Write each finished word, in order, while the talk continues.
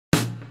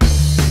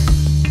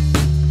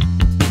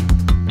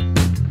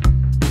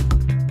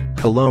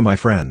Hello my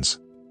friends.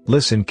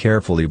 Listen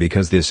carefully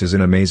because this is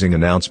an amazing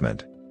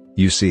announcement.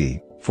 You see,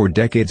 for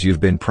decades you've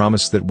been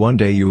promised that one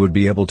day you would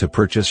be able to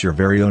purchase your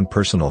very own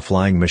personal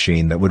flying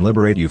machine that would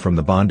liberate you from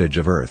the bondage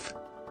of Earth.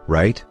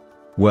 Right?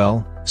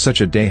 Well,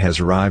 such a day has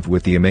arrived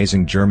with the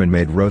amazing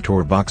German-made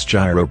Rotorvox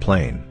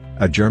GYRO-PLANE,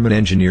 a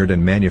German-engineered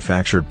and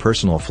manufactured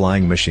personal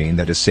flying machine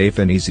that is safe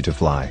and easy to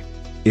fly.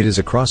 It is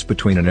a cross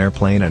between an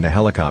airplane and a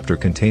helicopter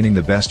containing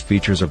the best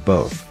features of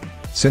both.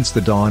 Since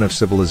the dawn of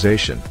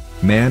civilization,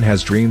 man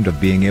has dreamed of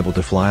being able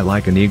to fly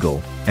like an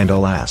eagle, and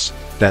alas,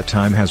 that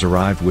time has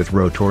arrived with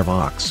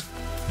Rotorvox.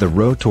 The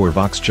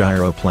Rotorvox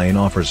GYRO-PLANE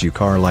offers you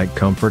car-like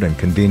comfort and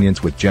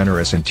convenience with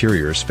generous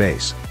interior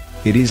space.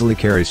 It easily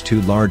carries two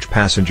large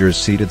passengers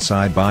seated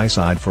side by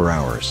side for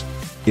hours.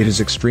 It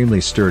is extremely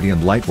sturdy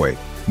and lightweight,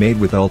 made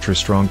with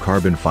ultra-strong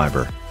carbon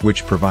fiber,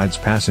 which provides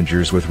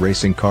passengers with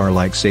racing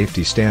car-like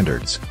safety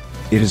standards.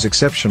 It is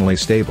exceptionally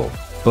stable,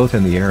 both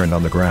in the air and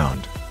on the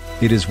ground.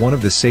 It is one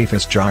of the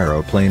safest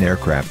gyro-plane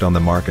aircraft on the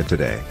market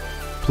today.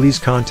 Please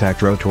contact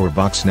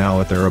Rotorvox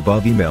now at their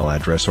above email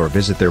address or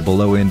visit their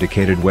below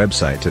indicated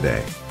website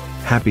today.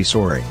 Happy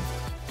soaring!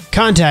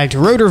 Contact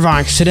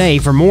Rotorvox today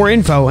for more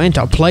info and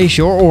to place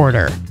your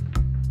order.